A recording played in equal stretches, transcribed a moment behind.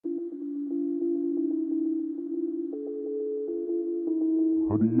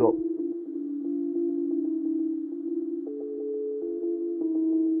Hoody up.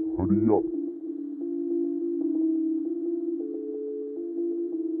 Hoody up.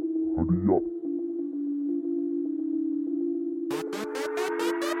 Hoody up.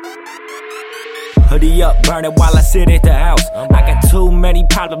 Hoodie up, burn it while I sit at the house. I got too many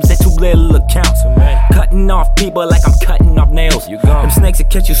problems at too little accounts. Cutting off people like I'm cutting off nails. Them snakes that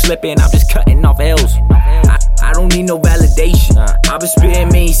catch you slipping, I'm just cutting off L's. I don't need no validation. I've been spitting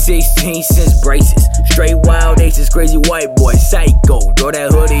me 16 since braces. Straight wild aces, crazy white boy, psycho. Throw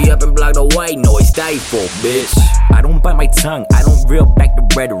that hoodie up and block the white noise, stifle, bitch. I don't bite my tongue, I don't reel back the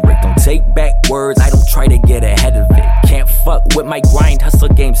rhetoric. Don't take back words, I don't try to get ahead of it. Can't fuck with my grind, hustle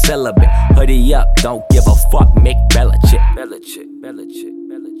game celibate. Hoodie up, don't give a fuck, Mick Belichick.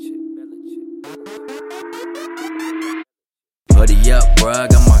 Hoodie up, bruh,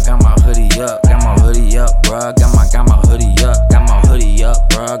 got my hoodie up, got my hoodie up, bruh, got my hoodie up, got my hoodie up,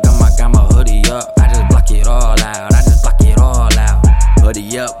 bruh, got my hoodie up. I just block it all out, I just block it all out.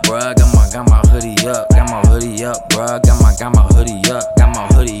 Hoodie up, bruh, got my hoodie up, got my hoodie up, bruh, got my hoodie up, got my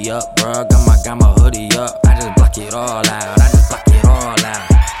hoodie up, bruh, got my hoodie up. I just block it all out, I just block it all out.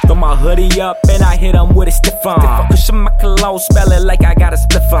 Throw my hoodie up and I hit 'em with a stiff on. Pushing my cologne, smell it like I got a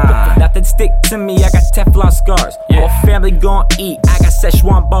spliff on. Nothing stick to me, I got Teflon scars. Whole family gon' eat, I got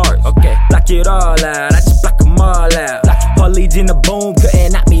Szechuan bars. Okay, block it all out, I just block 'em all out. Police in the boom,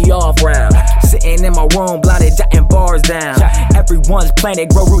 couldn't knock me off round. Sitting in my room, blinded, jotting bars down. Everyone's playing, they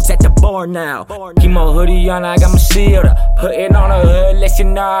grow roots at the bar now. Keep my hoodie on, I got my shield up. Put it on the hood, let you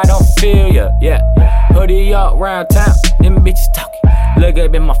know I don't feel ya. Yeah, hoodie up round town, them bitches talking. Look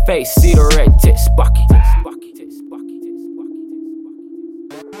up in my face, see the red tits sparky.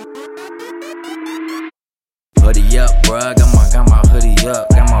 Hoodie up, bruh, got my hoodie up,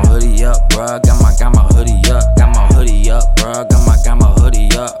 got my hoodie up, bruh, got my hoodie up, got my hoodie up, bruh, got my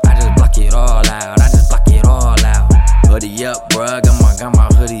hoodie up. I just block it all out, I just block it all out. Hoodie up, bruh, got my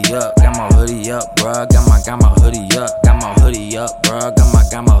hoodie up, got my hoodie up, bruh, got my hoodie up, got my hoodie up, bruh,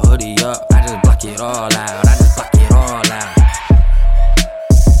 got my hoodie up. I just block it all out, I just block it all out.